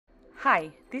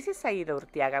Hi, this is Aida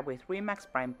Urteaga with Remax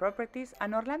Prime Properties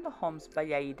and Orlando Homes by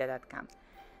Aida.com.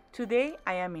 Today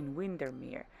I am in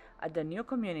Windermere at the new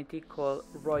community called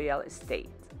Royal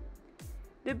Estate.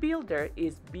 The builder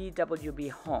is BWB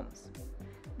Homes.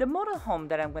 The model home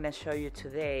that I'm going to show you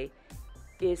today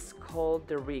is called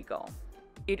the Regal.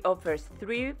 It offers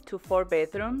 3 to 4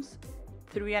 bedrooms,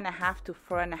 3.5 to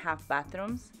 4.5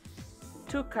 bathrooms,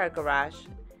 2-car garage,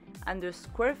 and the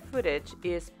square footage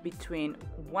is between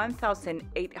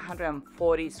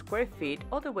 1,840 square feet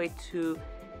all the way to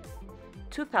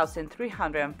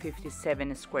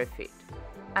 2,357 square feet.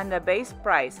 And the base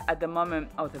price at the moment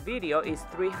of the video is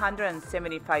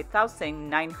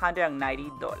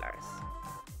 $375,990.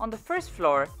 On the first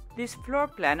floor, this floor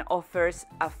plan offers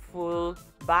a full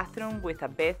bathroom with a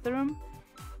bedroom,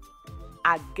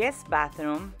 a guest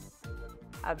bathroom,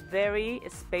 a very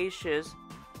spacious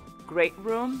great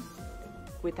room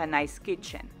with a nice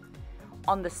kitchen.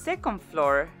 On the second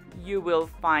floor, you will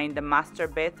find the master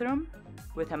bedroom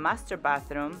with a master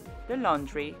bathroom, the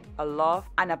laundry, a loft,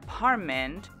 an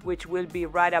apartment which will be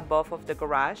right above of the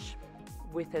garage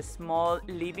with a small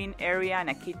living area and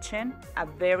a kitchen, a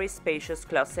very spacious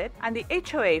closet. And the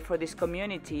HOA for this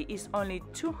community is only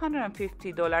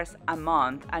 $250 a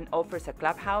month and offers a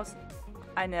clubhouse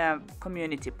and a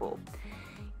community pool.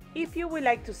 If you would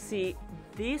like to see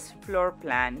this floor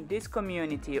plan, this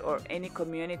community, or any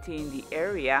community in the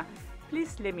area,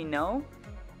 please let me know.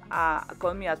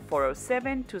 Call me at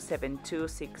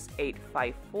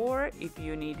 407-272-6854. If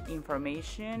you need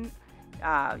information,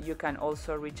 you can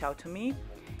also reach out to me.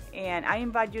 And I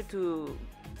invite you to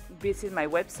visit my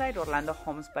website,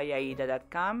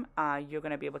 orlandohomesbyaida.com. You're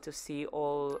going to be able to see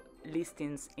all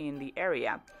listings in the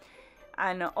area.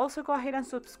 And also go ahead and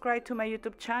subscribe to my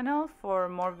YouTube channel for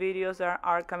more videos that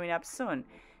are coming up soon.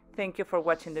 Thank you for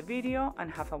watching the video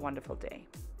and have a wonderful day.